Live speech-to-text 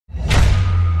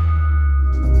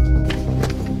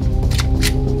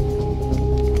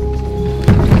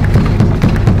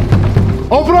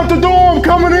Open up the door, I'm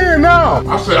coming in now.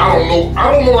 I said, I don't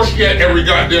know where she at every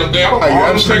goddamn day. I don't know. All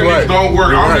them techniques don't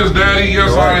work. I'm his daddy,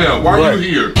 yes I am. Why you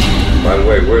here? By the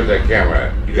way, where's that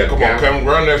camera at? You got the camera? Come on,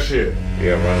 run that shit.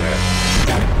 Yeah, run that.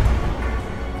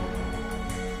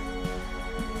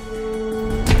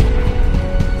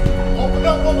 Open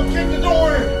up, I'm gonna kick the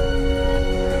door in.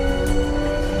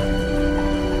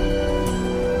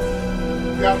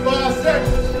 You got 5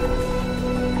 seconds.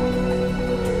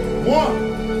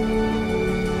 1,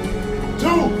 2,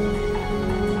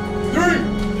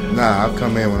 3. Nah, I'll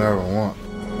come in whenever I want.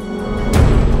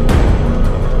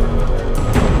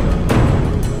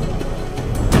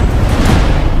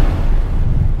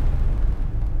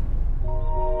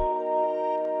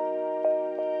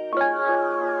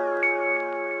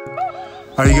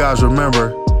 You guys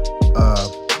remember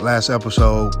last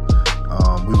episode,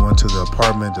 we went to the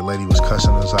apartment, the lady was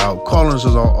cussing us out, calling us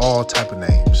all type of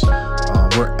names.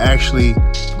 We're actually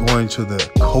going to the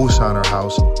co-signer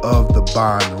house of the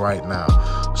bond right now.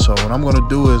 So what I'm gonna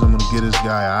do is I'm gonna give this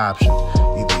guy an option.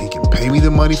 Either he can pay me the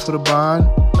money for the bond,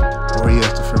 or he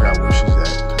has to figure out where she's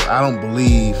at. 'Cause I don't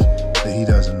believe that he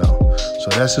doesn't know. So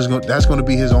that's gonna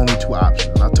be his only 2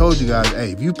 options. And I told you guys,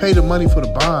 hey, if you pay the money for the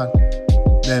bond,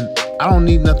 then I don't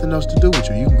need nothing else to do with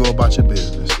you. You can go about your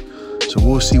business. So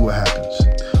we'll see what happens.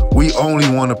 We only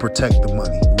want to protect the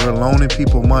money. We're loaning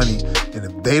people money, and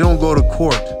if they don't go to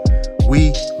court,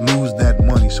 we lose that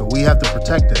money. So we have to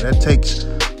protect it. That takes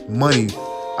money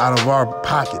out of our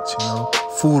pockets, you know,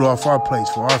 food off our plates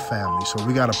for our family. So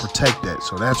we got to protect that.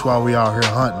 So that's why we out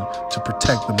here hunting, to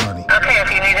protect the money. Okay,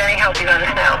 if you need any help, you let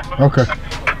us know. Okay.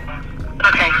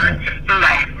 Okay,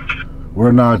 bye.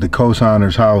 We're now at the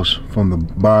co-signer's house from the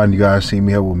bond. You guys see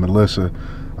me up with Melissa.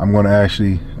 I'm going to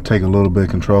actually take a little bit of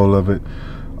control of it.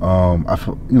 I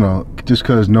feel, you know, just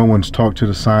because no one's talked to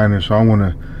the signer, so I want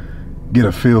to get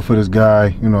a feel for this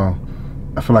guy. You know,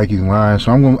 I feel like he's lying,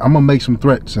 so I'm gonna make some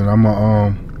threats, and I'm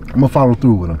gonna follow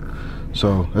through with him.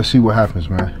 So let's see what happens,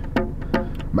 man.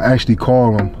 I'm gonna actually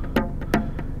call him,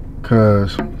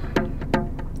 cause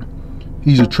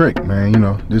he's a trick, man. You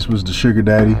know, this was the sugar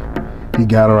daddy. He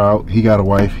got her out. He got a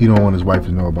wife. He don't want his wife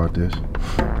to know about this.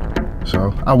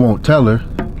 So I won't tell her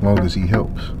as long as he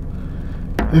helps.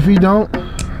 If he don't,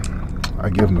 I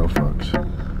give no fucks.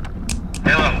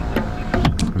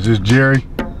 Hello. Is this Jerry?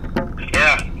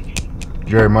 Yeah.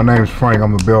 Jerry, my name's Frank.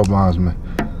 I'm the bail bondsman.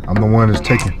 I'm the one that's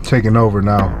taking over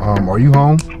now. Are you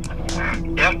home?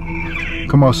 Yep.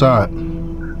 Come outside.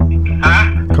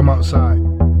 Huh? Come outside.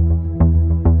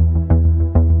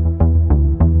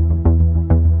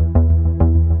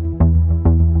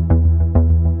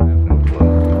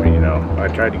 I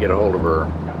tried to get a hold of her.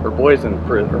 Her boy's in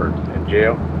prison or in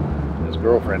jail. His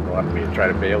girlfriend wanted me to try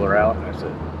to bail her out, and I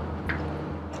said,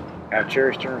 "Have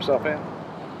Cherish turn herself in."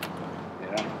 You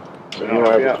know. So you don't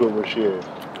have a clue where she is.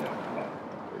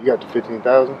 You got the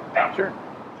 15,000? Sure.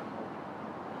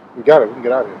 We got it. We can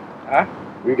get out of here. Huh?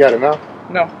 We got it now?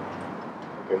 No.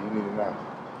 Okay, you need it now.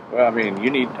 Well, I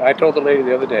mean, I told the lady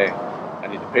the other day, I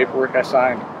need the paperwork I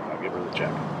signed. I'll give her the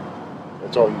check.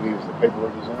 That's all you need is the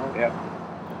paperwork you signed? Yeah.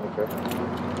 Okay.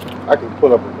 I can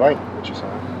pull up a blank what you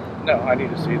signed. No, I need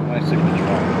to see my signature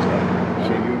on it.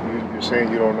 So you're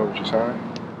saying you don't know what you signed?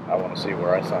 I want to see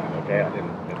where I signed. Okay, it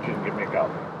didn't give me a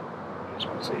copy. I just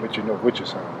want to see. But you know what you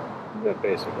signed. Yeah,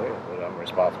 basically, but I'm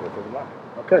responsible for the money.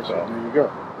 Okay, so there you go.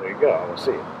 There you go. I will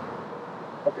see it.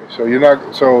 Okay, so you're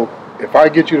not. So if I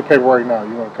get you the paperwork now,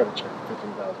 you're gonna cut a check,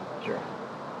 $15,000. Sure.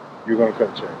 You're gonna cut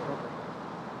a check.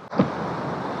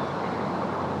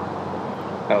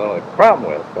 Now the only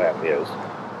problem with that is,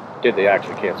 did they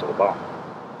actually cancel the bond?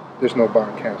 There's no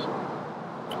bond canceled.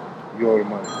 You owe the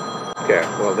money. Okay,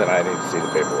 well then I need to see the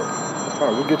paperwork. All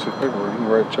right, we'll get you the paperwork. You can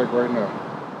write a check right now.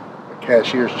 A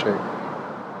cashier's check.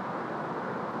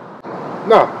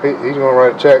 No, he's gonna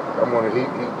write a check.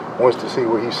 He wants to see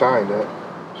where he signed at.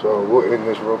 So we'll end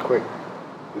this real quick.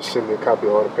 Just send me a copy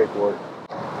of all the paperwork.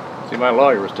 See, my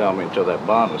lawyer was telling me until that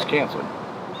bond was canceled,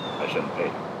 I shouldn't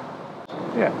pay.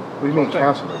 Yeah. What do you mean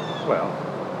cancel it? Well,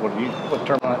 what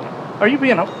term on it? Are you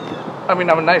being, I mean,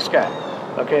 I'm a nice guy.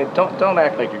 Okay, don't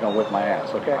act like you're gonna whip my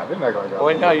ass, okay? I didn't act like that.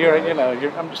 Well, no,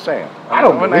 I'm just saying. I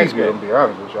don't believe you, to be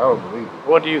honest with you. I don't believe you.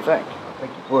 What do you think? I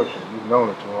think you're pushing. You've known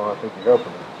it too long. I think you're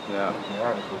helping her. No. To be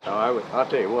honest with you. No, I'll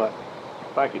tell you what.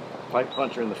 If I could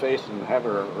punch her in the face and have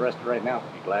her arrested right now,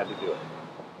 I'd be glad to do it.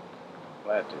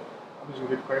 Glad to. I'm just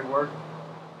gonna get the paperwork.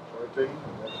 Show it to you.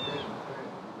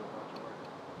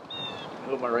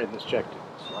 Who am I writing this check to?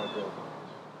 It's my bill.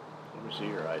 Let me see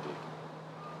your ID.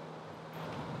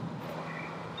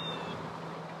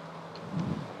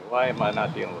 Why am I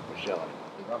not dealing with Michelle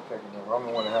anymore? I'm taking over. I'm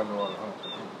the one that has no other hunts.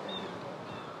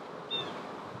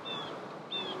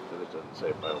 doesn't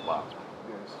say Vital Bonds.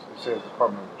 Yes, it says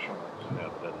Department of Insurance. No,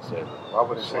 it doesn't say. Why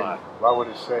would it say? Why would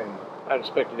it say? I'd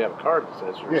expect you to have a card that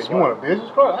says you're Yeah, you want a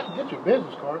business card? I can get you a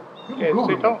business card. You can Google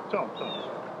me. Don't.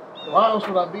 Why else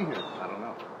would I be here? I don't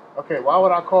know. Okay, why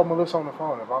would I call Melissa on the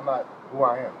phone if I'm not who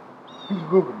I am? You can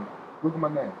Google me. Google my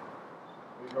name. There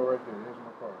you go right there. Here's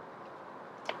my card.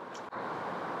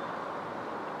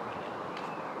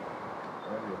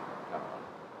 Right here.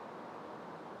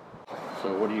 So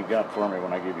what do you got for me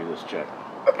when I give you this check?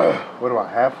 What do I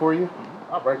have for you?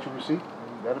 I'll write you a receipt,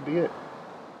 and that'll be it.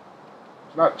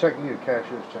 It's not checking you a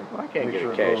cashier's check. Well, I can't get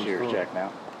a cashier's check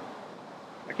now.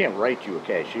 I can't write you a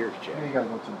cashier's check. Yeah, you gotta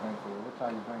go to the bank for it. What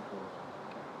time your bank closes?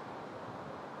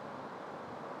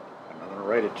 I'm going to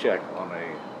write a check on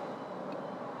a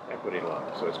equity loan,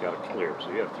 so it's got to clear. So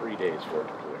you have 3 days for it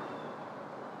to clear.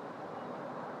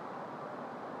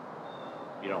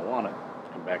 You don't want it,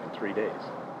 come back in 3 days.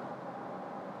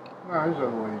 No, there's other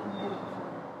ways you can do it before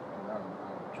you. I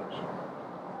don't trust you.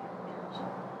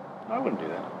 I wouldn't do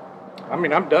that. I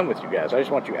mean, I'm done with you guys. I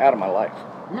just want you out of my life.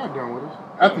 You're not done with us.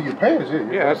 After you pay us,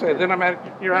 yeah, I said, then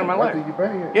you're out of my life. After you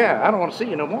pay it. Yeah, I don't want to see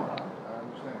you no more. I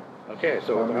understand. Okay,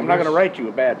 so I'm not going to write you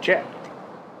a bad check.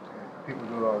 People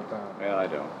do it all the time. Well, I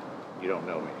don't. You don't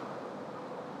know me.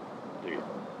 Do you?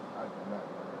 I do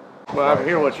not. Well, I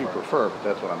hear what you prefer, but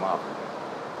that's what I'm offering.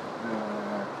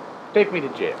 Take me to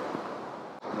jail.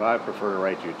 Well, I prefer to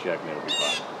write you a check and it'll be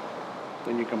fine.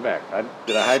 Then you come back.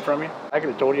 Did I hide from you? I could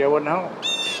have told you I wasn't home.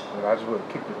 But I just would have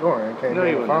kicked the door in and came No,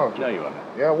 you in and found wouldn't. you. No, you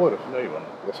wouldn't. Yeah, I would have. No, you wouldn't.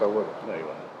 Yes, I would have. No, you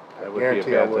wouldn't. That would guarantee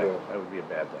be a I bad would've. thing. That would be a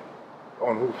bad thing.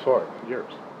 On whose part?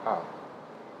 Yours. How?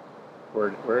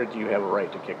 Where do you have a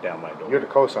right to kick down my door? You're the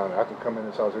co-signer. I can come in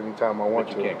this house anytime I want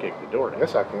But to. you can't kick the door down.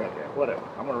 Yes, I can. Okay, whatever.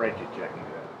 I'm going to write you a check and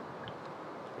do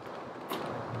that.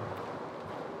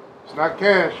 It's not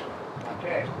cash.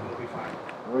 Okay, it'll be fine.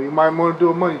 Well, you might want to do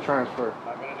a money transfer.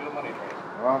 I'm going to do a money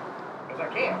transfer. Well, Because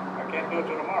I can't. I can't do it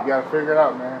till tomorrow. you got to figure it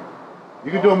out, man.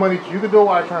 You can do a money. You can do a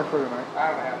wire transfer tonight. I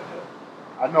don't know how to do it.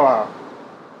 I know how.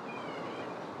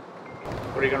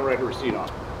 What are you going to write a receipt on?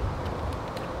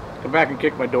 Come back and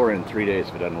kick my door in 3 days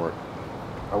if it doesn't work.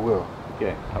 I will.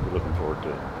 Okay, I'll be looking forward to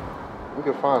it. We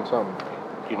can find something.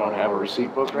 You don't have a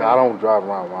receipt book, right? No, I don't drive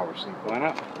around with my receipt book. Why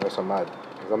not? Unless I'm not,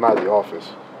 because I'm not at the office.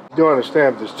 You don't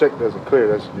understand if this check doesn't clear,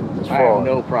 that's I have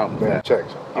no problem with that.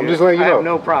 Checks. I'm just letting you know. I have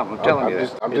no problem. I'm telling you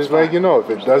that. I'm just letting you know. If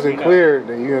it doesn't clear,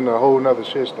 then you're in a whole nother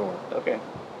shitstorm. Okay,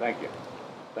 thank you.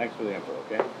 Thanks for the info,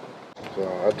 okay? So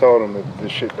I told him if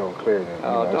this shit don't clear, then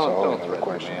that's a whole don't other threaten,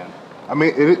 question. man. I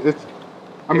mean, it's.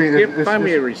 I mean, it's, find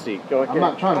me a receipt. Go ahead. I'm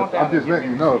not trying to. I'm just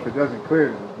letting you know if it doesn't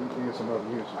clear, then we can get some other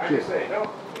use of I shit. just say, you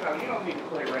don't need to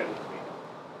play red with me.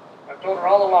 I've told her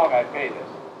all along I'd pay this.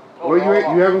 Well,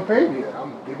 you haven't paid me yet.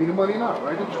 I'm giving you the money now,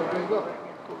 right? There you go.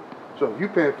 So if you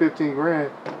paying 15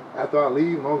 grand after I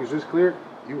leave, as long as it's cleared,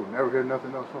 you will never hear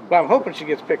nothing else from me. Well, I'm hoping she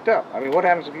gets picked up. I mean, what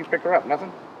happens if you pick her up?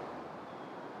 Nothing?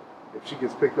 If she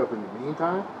gets picked up in the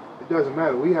meantime, it doesn't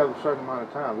matter. We have a certain amount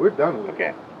of time. We're done with it.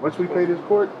 Okay. Once we pay this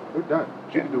court, we're done.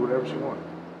 She can do whatever she wants.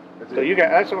 So you got,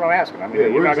 that's what I'm asking. I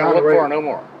mean, you're not going to look for her no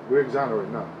more. We're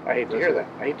exonerated now. I hate to hear that.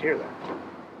 I hate to hear that.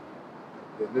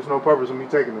 There's no purpose in me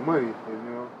taking the money, you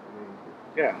know.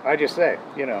 Yeah, I just say,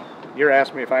 you're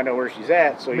asking me if I know where she's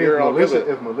at, so I mean, you're all good with it.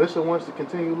 If Melissa wants to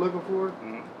continue looking for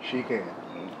her, she can.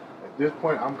 At this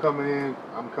point, I'm coming in.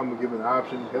 I'm coming giving an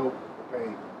option, help, pay,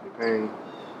 you're paying.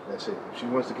 That's it. If she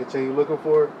wants to continue looking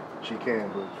for her, she can.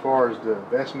 But as far as the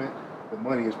investment, the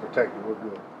money is protected. We're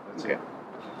good. That's it.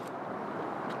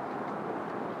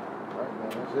 All right, man.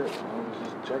 That's it. As long as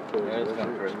this check clears, Yeah, it's that's not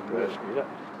it.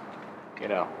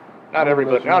 good. Not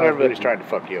everybody's trying to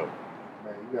fuck you over.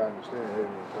 Man, you gotta understand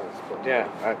everything tries to fuck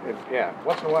Yeah,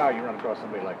 once in a while you run across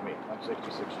somebody like me. I'm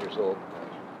 66 years old.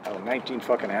 I own 19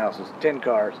 fucking houses, 10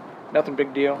 cars. Nothing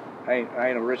big deal. I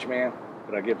ain't a rich man,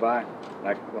 but I get by.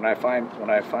 Like when I did the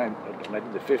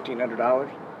 $1,500,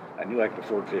 I knew I could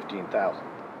afford $15,000.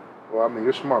 Well, I mean,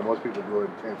 you're smart. Most people do it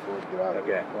and can't afford to get out of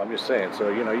it. Okay, well, I'm just saying. So,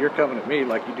 you're coming at me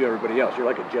like you do everybody else. You're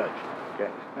like a judge. Okay,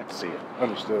 let's see you.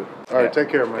 Understood. All right, take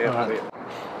care, man. Yeah, see you.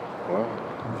 Well,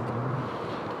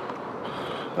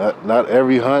 not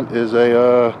every hunt is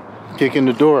a kick in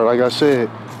the door. Like I said,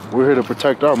 we're here to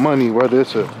protect our money, whether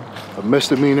it's a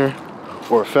misdemeanor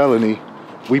or a felony.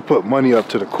 We put money up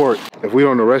to the court. If we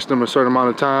don't arrest them a certain amount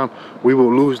of time, we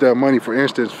will lose that money. For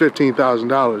instance,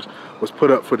 $15,000 was put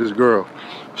up for this girl.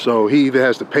 So he either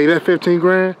has to pay that 15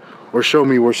 grand or show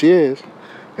me where she is.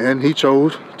 And he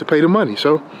chose to pay the money.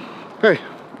 So, hey,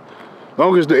 as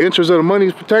long as the interest of the money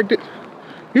is protected,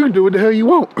 you can do what the hell you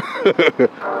want.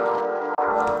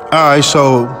 All right,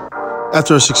 so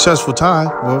after a successful time,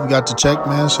 well, we got the check,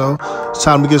 man. So it's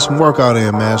time to get some workout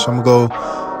in, man. So I'm going to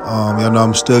go, y'all know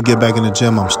I'm still getting back in the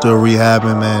gym. I'm still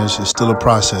rehabbing, man. It's still a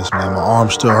process, man. My arm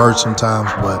still hurts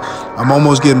sometimes, but I'm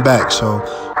almost getting back. So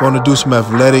going to do some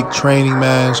athletic training,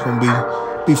 man. It's going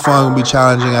to be fun, going to be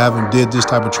challenging. I haven't did this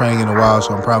type of training in a while,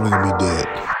 so I'm probably going to be dead.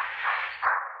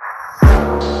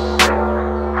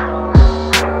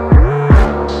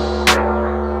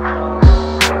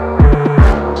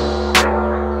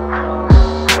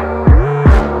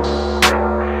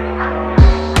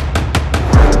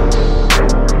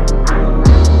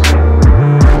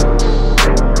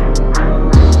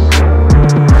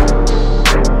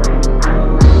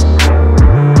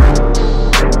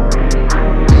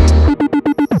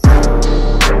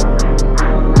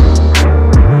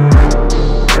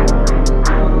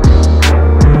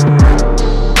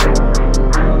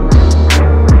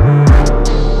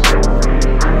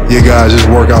 Yeah, guys, this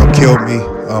workout killed me.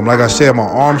 Like I said, my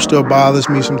arm still bothers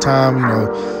me sometimes, you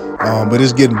know, but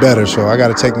it's getting better. So I got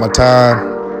to take my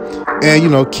time and, you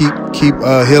know, keep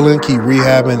healing, keep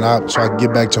rehabbing so I can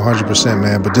get back to 100%,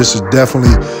 man. But this is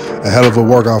definitely a hell of a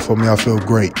workout for me. I feel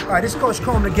great. All right, this is Coach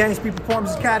Coleman, the Game Speed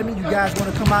Performance Academy. You guys want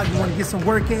to come out, you want to get some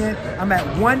work in. I'm at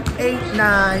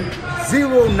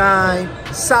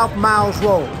 18909 South Miles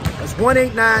Road. That's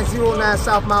 18909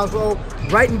 South Miles Road,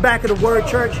 right in back of the Word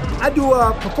Church. I do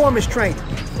performance training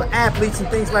for athletes and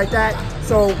things like that.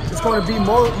 So it's going to be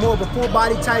more of a full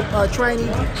body type training.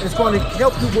 It's going to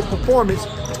help you with performance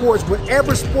towards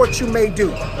whatever sport you may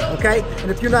do, okay?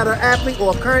 And if you're not an athlete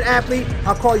or a current athlete,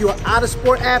 I'll call you an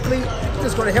out-of-sport athlete.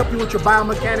 It's going to help you with your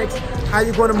biomechanics, how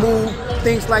you're going to move,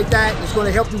 things like that. It's going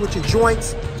to help you with your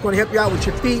joints. It's going to help you out with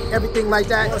your feet, everything like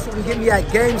that. So you can get me at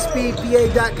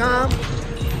GameSpeedPA.com.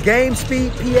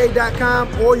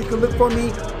 GameSpeedPA.com, or you can look for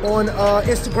me on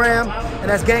Instagram, and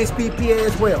that's GameSpeedPA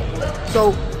as well.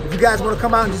 So if you guys want to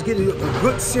come out and just get a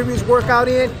good, serious workout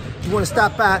in, you want to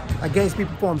stop by at GameSpeed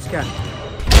Performance Academy.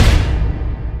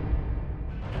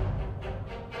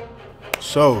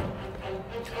 So,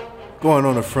 going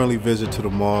on a friendly visit to the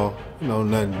mall, you know,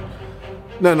 nothing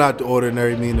out the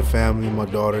ordinary, me and the family, my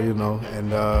daughter, you know,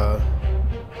 and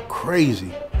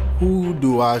crazy, who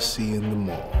do I see in the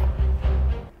mall?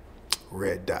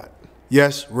 Red Dot.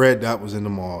 Yes, Red Dot was in the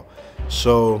mall.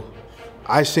 So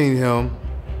I seen him.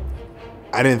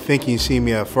 I didn't think he'd see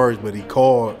me at first, but he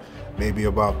called maybe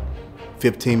about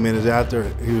 15 minutes after.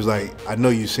 He was like, I know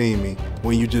you seen me.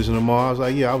 When you just in the mall? I was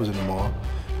like, yeah, I was in the mall.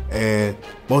 And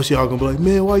most of y'all gonna be like,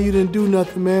 man, why you didn't do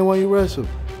nothing, man? Why you wrestle?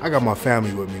 I got my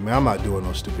family with me, man. I'm not doing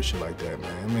no stupid shit like that,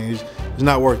 man. I mean, it's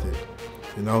not worth it,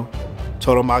 you know?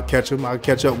 Told him I'll catch him. I'll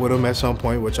catch up with him at some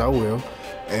point, which I will.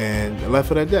 And I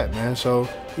left it at that, man. So,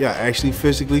 yeah, I actually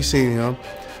physically seen him.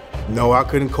 No, I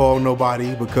couldn't call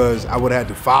nobody because I would have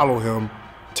had to follow him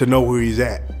to know where he's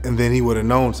at. And then he would have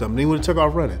known something. He would have took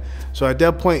off running. So at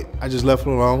that point, I just left it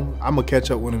alone. I'm going to catch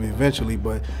up with him eventually,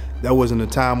 but that wasn't the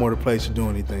time or the place to do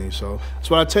anything. So that's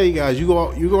what I tell you guys.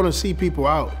 You're going to see people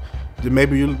out that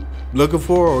maybe you're looking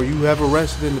for or you have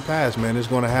arrested in the past, man. It's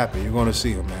going to happen. You're going to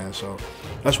see them, man. So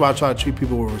that's why I try to treat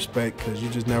people with respect, because you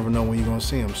just never know when you're going to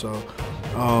see them. So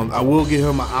I will give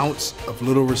him an ounce of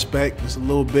little respect, just a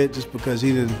little bit, just because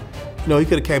he didn't, you know, he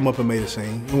could have came up and made a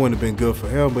scene. It wouldn't have been good for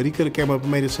him, but he could have came up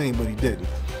and made a scene, but he didn't.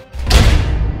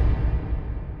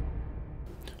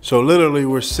 So literally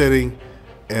we're sitting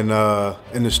in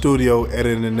the studio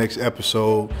editing the next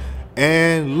episode,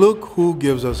 and look who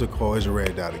gives us a call. It's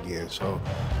Red Dot again. So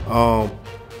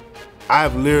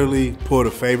I've literally pulled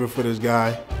a favor for this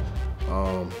guy.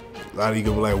 A lot of you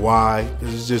gonna be like, why?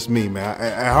 This is just me, man.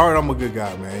 At heart, I'm a good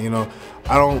guy, man. You know,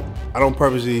 I don't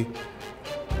purposely.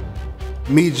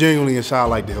 Me genuinely inside, I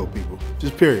like to help people.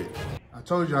 Just period. I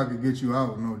told you I could get you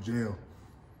out with no jail.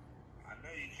 I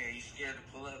know you can't. You scared to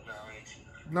pull up now, ain't you?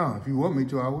 No, if you want me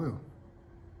to, I will. You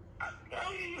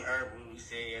heard what we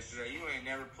said yesterday. You ain't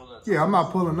never pulled up. Yeah, I'm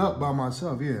not pulling up by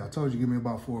myself. Yeah, I told you give me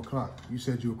about 4 o'clock. You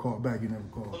said you would call back. You never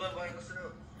called. Pull up by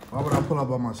yourself. Why would I pull up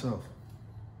by myself?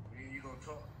 You gonna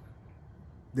talk.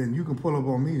 Then you can pull up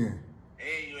on me then.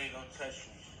 And you ain't gonna touch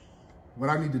me. What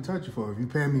I need to touch you for? If you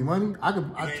paying me money, I could.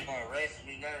 You ain't gonna arrest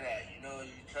me, none of that. You know,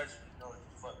 you touch me, you know what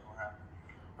the fuck gonna happen.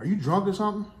 Are you drunk or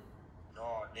something?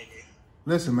 No, nigga.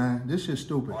 Listen, man, this shit's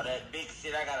stupid. All that big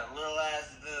shit, I got a little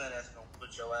ass gun that's gonna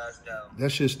put your ass down. That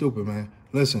shit's stupid, man.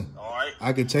 Listen, all right.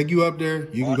 I can take you up there.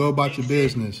 You can go about your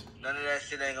business. None of that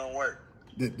shit ain't gonna work.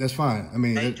 That's fine. I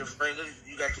mean, Ain't your fingers,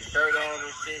 you got your shirt on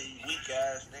and shit, you weak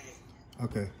ass nigga.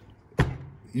 Okay.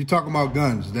 You talking about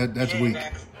guns? That's weak.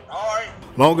 All right.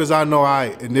 Long as I know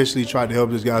I initially tried to help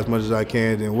this guy as much as I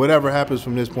can, then whatever happens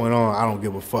from this point on, I don't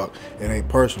give a fuck. It ain't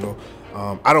personal.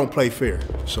 I don't play fair,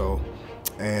 so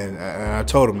And I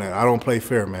told him that I don't play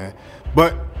fair, man.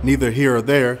 But neither here or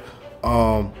there.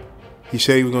 He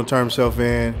said he was gonna turn himself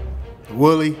in.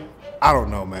 Willie, I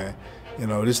don't know, man. You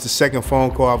know, this is the second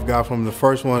phone call I've got from him. The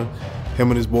first one, him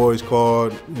and his boys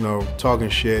called, you know, talking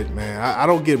shit, man. I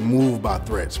don't get moved by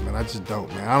threats, man. I just don't,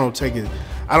 man. I don't take it.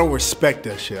 I don't respect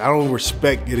that shit. I don't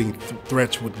respect getting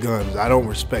threats with guns. I don't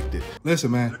respect it.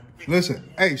 Listen, man.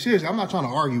 Listen. Hey, seriously, I'm not trying to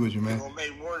argue with you, man. You gonna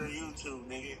make more than YouTube,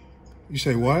 nigga. You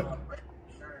say what?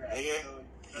 Nigga,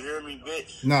 you hear me,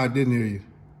 bitch? No, I didn't hear you.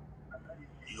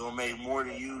 You gonna make more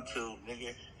than YouTube,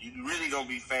 nigga. You really gonna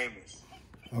be famous.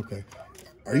 Okay.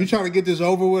 Are you trying to get this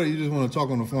over with, or you just want to talk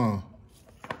on the phone?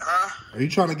 Huh? Are you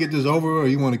trying to get this over with, or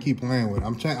you want to keep playing with it?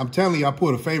 I'm telling you, I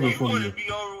put a favor for you. You want to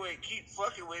be over with, keep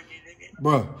fucking with me, nigga.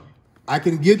 Bruh, I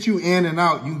can get you in and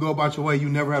out. You can go about your way. You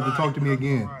never have to talk to me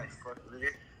again.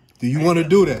 Do you want to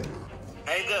do that?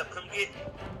 Hang up, come get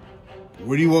me.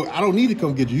 Where do you want? I don't need to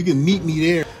come get you. You can meet me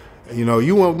there. You know,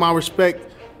 you want my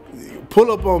respect,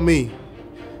 pull up on me,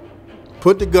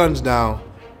 put the guns down,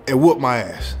 and whoop my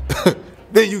ass.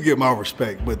 Then you get my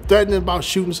respect. But threatening about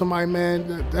shooting somebody,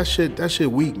 man, that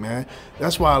shit weak, man.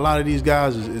 That's why a lot of these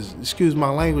guys is excuse my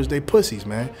language, they pussies,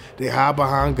 man. They hide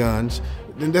behind guns.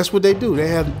 And that's what they do.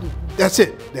 That's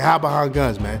it. They hide behind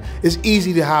guns, man. It's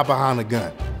easy to hide behind a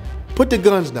gun. Put the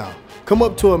guns down. Come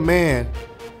up to a man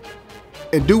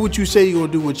and do what you say you're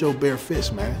gonna do with your bare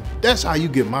fist, man. That's how you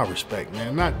get my respect,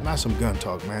 man. Not some gun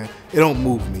talk, man. It don't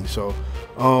move me. So,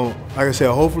 like I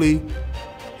said, hopefully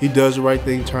he does the right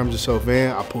thing, turns himself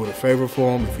in. I pulled a favor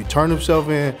for him. If he turned himself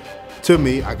in to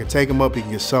me, I can take him up, he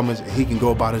can get summons, and he can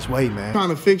go about his way, man. Trying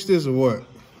to fix this or what?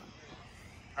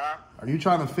 Huh? Are you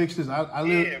trying to fix this?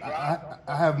 I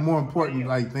have more important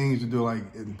like things to do, like.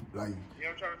 Yeah, I'm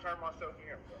trying to turn myself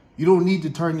in, bro. You don't need to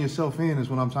turn yourself in, is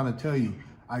what I'm trying to tell you.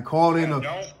 I pulled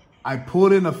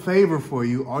in a favor for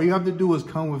you. All you have to do is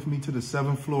come with me to the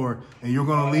 7th floor, and you're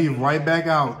gonna leave right back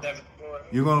out.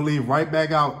 You're gonna leave right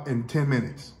back out in 10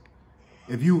 minutes.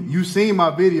 If you seen my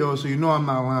video, so you know I'm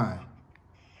not lying.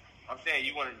 I'm saying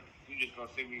you just gonna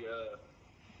send me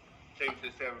take me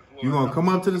to the 7th floor. You're gonna come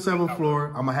up to the 7th floor.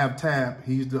 I'm gonna have Tab.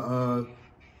 He's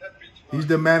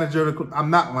the manager of the, I'm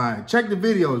not lying. Check the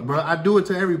videos, bro. I do it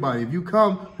to everybody. If you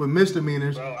come with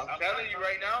misdemeanors. Bro, I'm telling you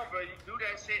right now, bro, you do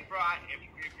that shit, bro. If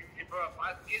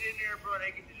I get in there, bro,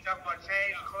 they get to stuff my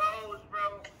change clothes,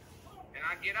 bro, and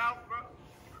I get out, bro,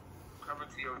 coming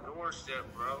to your doorstep,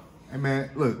 bro. Hey,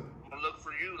 man, look. I'm gonna look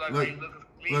for you like you looking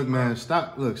for me. Look, man,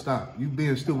 stop. Look, stop. You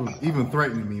being stupid, even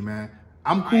threatening me, man.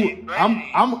 I'm cool.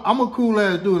 I'm a cool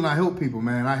ass dude, and I help people,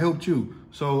 man. I helped you,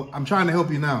 so I'm trying to help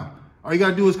you now. All you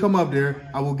gotta do is come up there.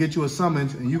 I will get you a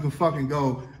summons, and you can fucking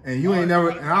go. And you ain't never,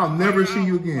 and I'll never see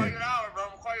you again.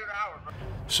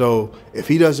 So if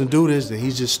he doesn't do this, then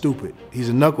he's just stupid. He's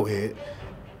a knucklehead,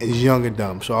 and he's young and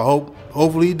dumb. So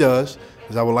hopefully he does,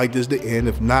 because I would like this to end.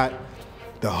 If not,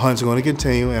 the hunt's going to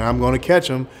continue, and I'm going to catch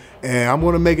him, and I'm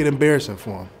going to make it embarrassing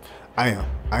for him. I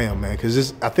am, man,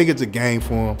 because I think it's a game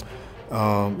for him.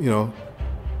 You know,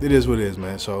 it is what it is,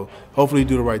 man. So hopefully you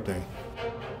do the right thing.